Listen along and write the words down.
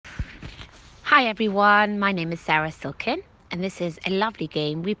Hi everyone, my name is Sarah Silkin, and this is a lovely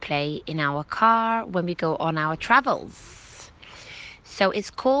game we play in our car when we go on our travels. So it's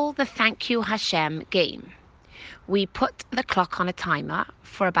called the Thank You Hashem game. We put the clock on a timer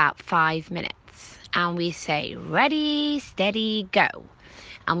for about 5 minutes and we say ready, steady, go.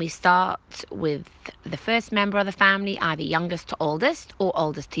 And we start with the first member of the family, either youngest to oldest or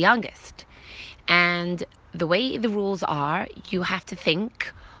oldest to youngest. And the way the rules are, you have to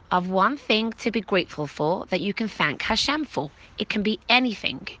think of one thing to be grateful for that you can thank Hashem for. It can be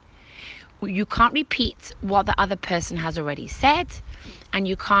anything. You can't repeat what the other person has already said, and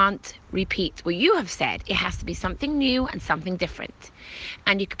you can't repeat what you have said. It has to be something new and something different.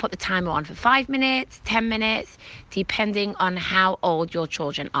 And you can put the timer on for 5 minutes, 10 minutes, depending on how old your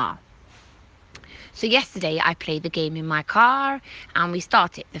children are. So yesterday I played the game in my car and we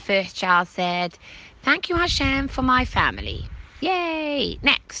started. The first child said, "Thank you Hashem for my family." Yay!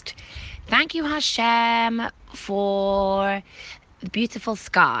 Next, "Thank you Hashem for the beautiful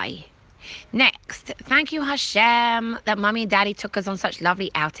sky." Next, "Thank you Hashem that Mummy and Daddy took us on such lovely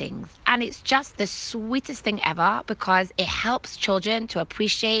outings." And it's just the sweetest thing ever because it helps children to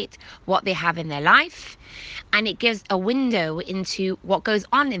appreciate what they have in their life, and it gives a window into what goes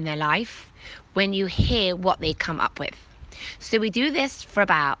on in their life when you hear what they come up with. So we do this for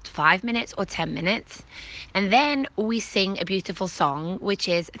about 5 minutes or 10 minutes, and then we sing a beautiful song, which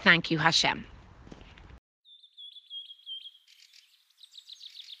is Thank You Hashem.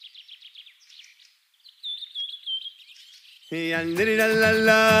 Thank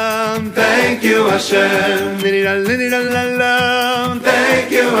you Hashem.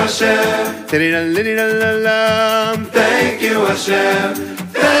 Thank you Hashem. Thank you Hashem.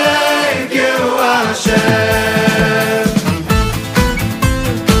 Thank you Hashem.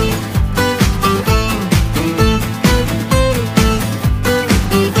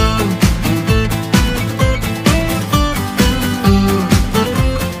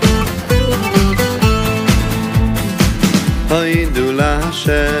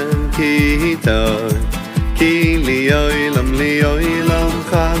 Hashem ki toy ki li oilam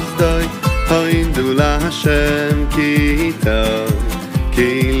chasdoy hoindu la Hashem ki toy ki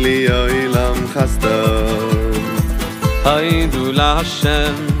li oilam chasdoy hoindu la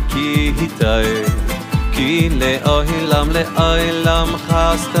Hashem ki toy ki li oilam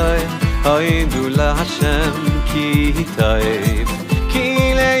chasdoy hoindu la Hashem ki toy ki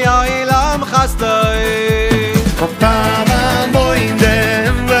li oilam chasdoy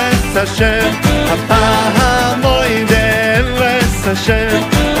Hashem, Hapahamoidem Ves Hashem,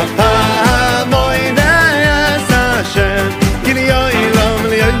 Hapahamoidem Hashem, Kili Yoilam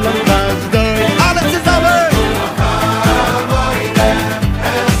Lioilam Chasdoy. All this is over. Hapahamoidem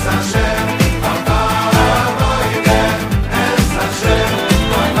Ves Hashem, Hapahamoidem Ves Hashem,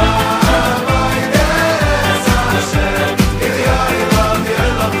 Hapahamoidem Hashem, Kili Yoilam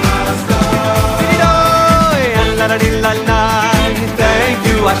Lioilam Chasdoy. Thank you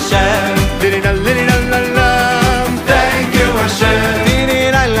Hashem. Thank you Hashem.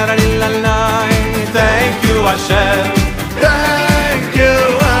 Thank you Hashem. Thank you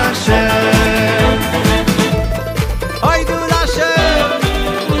Hashem. Hoidul Hashem.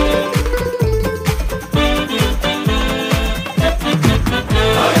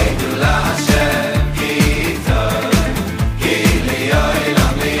 Hoidul Hashem ki toy ki li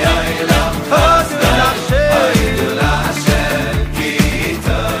oilam Hoidul Hashem. Hoidul Hashem ki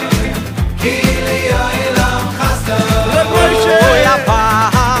toy ki li oilam chasdoy.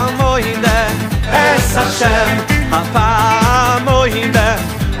 Hashem, Hapamoide,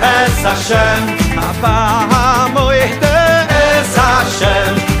 Es Hashem, Hapamoide, Es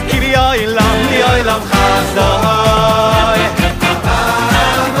Hashem, Kili Oilam Chasdoy.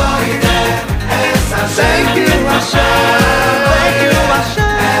 Hapamoide, Es Hashem. Thank you Hashem, thank you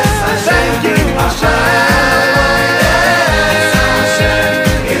Hashem, Thank you Hashem. Es Hashem,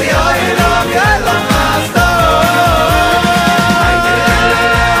 Kili Oilam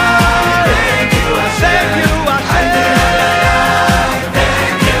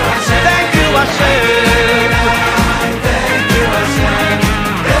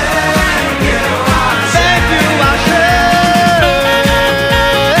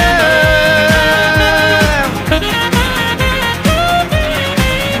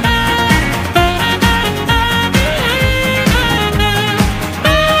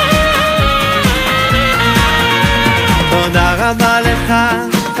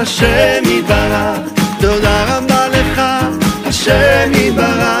Hashem Yitbarach, Toda Rabba Lecha, Hashem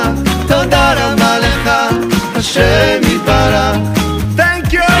Yitbarach, Toda Rabba Lecha, Hashem Yitbarach. Thank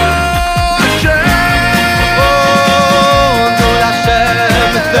you, Hashem. Oh,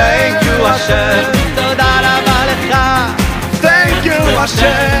 Hashem, thank you Hashem, תודה רבה לך. Thank you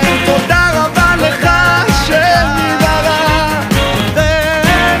Hashem, תודה רבה לך Hashem יתברך.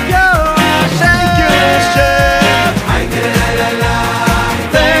 Thank you Thank you Hashem,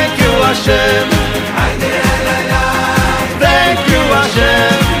 Thank you Hashem, thank you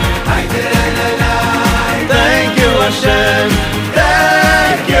Hashem, Thank you Hashem,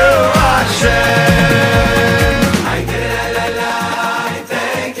 thank you Hashem.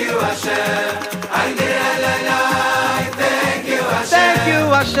 Thank you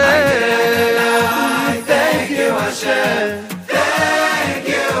Hashem, Thank you Hashem.